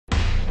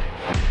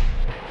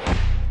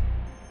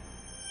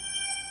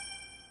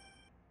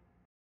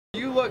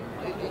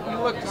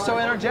so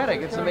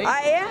energetic. It's amazing.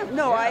 I am.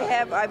 No,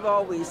 yeah. I've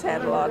always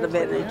had a lot of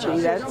energy.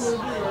 That's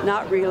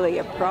not really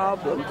a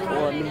problem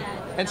for me.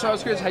 And so I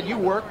was curious, had you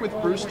worked with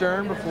Bruce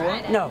Dern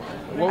before? No,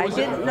 I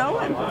didn't know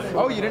him.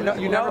 Oh, you didn't know?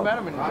 You never met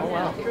him? Oh,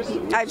 wow.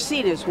 I've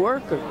seen his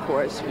work, of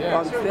course,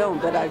 on film,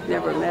 but I've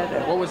never met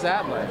him. What was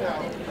that like?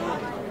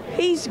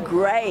 He's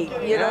great.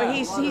 You know,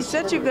 he's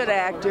such a good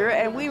actor,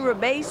 and we were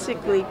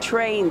basically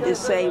trained the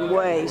same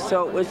way,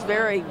 so it was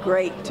very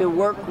great to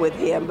work with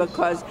him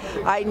because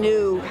I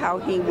knew how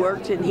he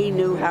worked and he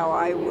knew how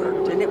I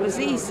worked, and it was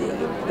easy.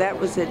 That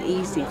was an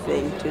easy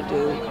thing to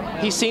do.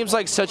 He seems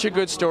like such a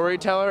good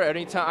storyteller.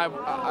 Anytime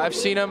I've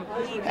seen him,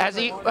 has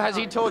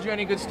he told you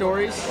any good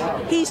stories?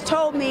 He's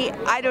told me,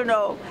 I don't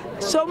know,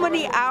 so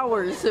many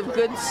hours of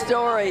good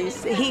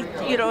stories. He,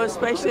 you know,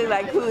 especially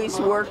like who he's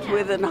worked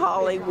with in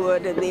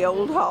Hollywood and the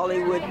old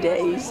Hollywood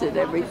days and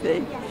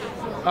everything.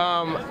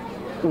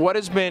 What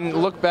has been,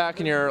 look back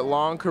in your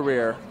long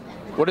career,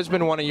 what has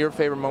been one of your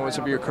favorite moments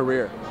of your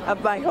career?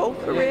 Of my whole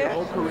career? Yeah,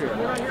 your whole career.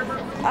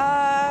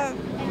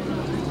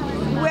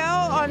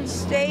 Well, on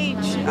stage,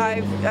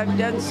 I've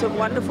done some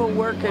wonderful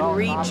work in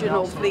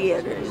regional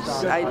theaters.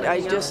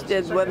 I just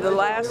did, the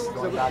last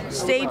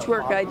stage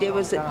work I did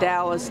was at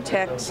Dallas,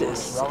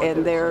 Texas,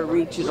 and their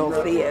regional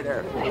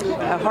theater,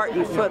 a Heart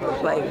and Foot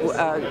play,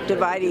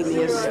 Dividing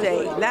the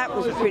Estate. That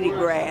was pretty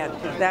grand.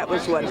 That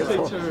was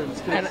wonderful.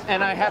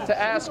 And I have to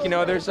ask, you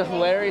know, there's a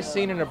hilarious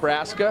scene in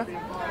Nebraska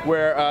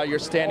where you're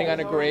standing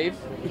on a grave,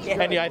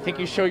 and I think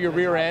you show your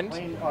rear end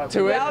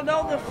to it. Well,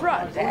 no, the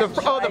front. The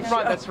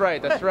front. That's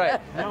right. That's right.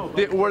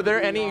 Were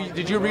there any?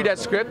 Did you read that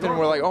script and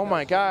were like, oh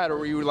my God, or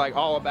were you like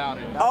all about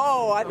it?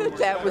 Oh, I thought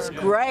that was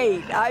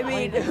great. I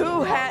mean,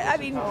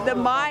 the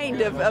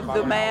mind of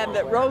the man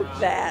that wrote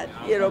that.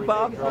 You know,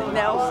 Bob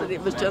Nelson.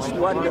 It was just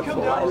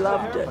wonderful. I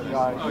loved it.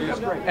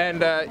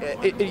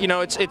 And you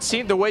know, it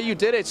seemed the way you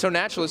did it so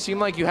natural. It seemed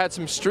like you had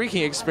some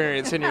streaking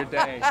experience in your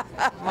day.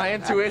 My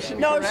intuition.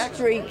 No correct?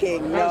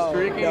 Streaking. No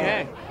streaking. No.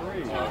 Hey.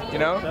 You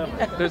know,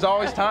 there's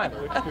always time.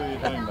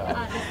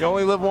 You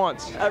only live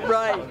once.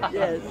 Right,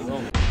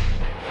 yes.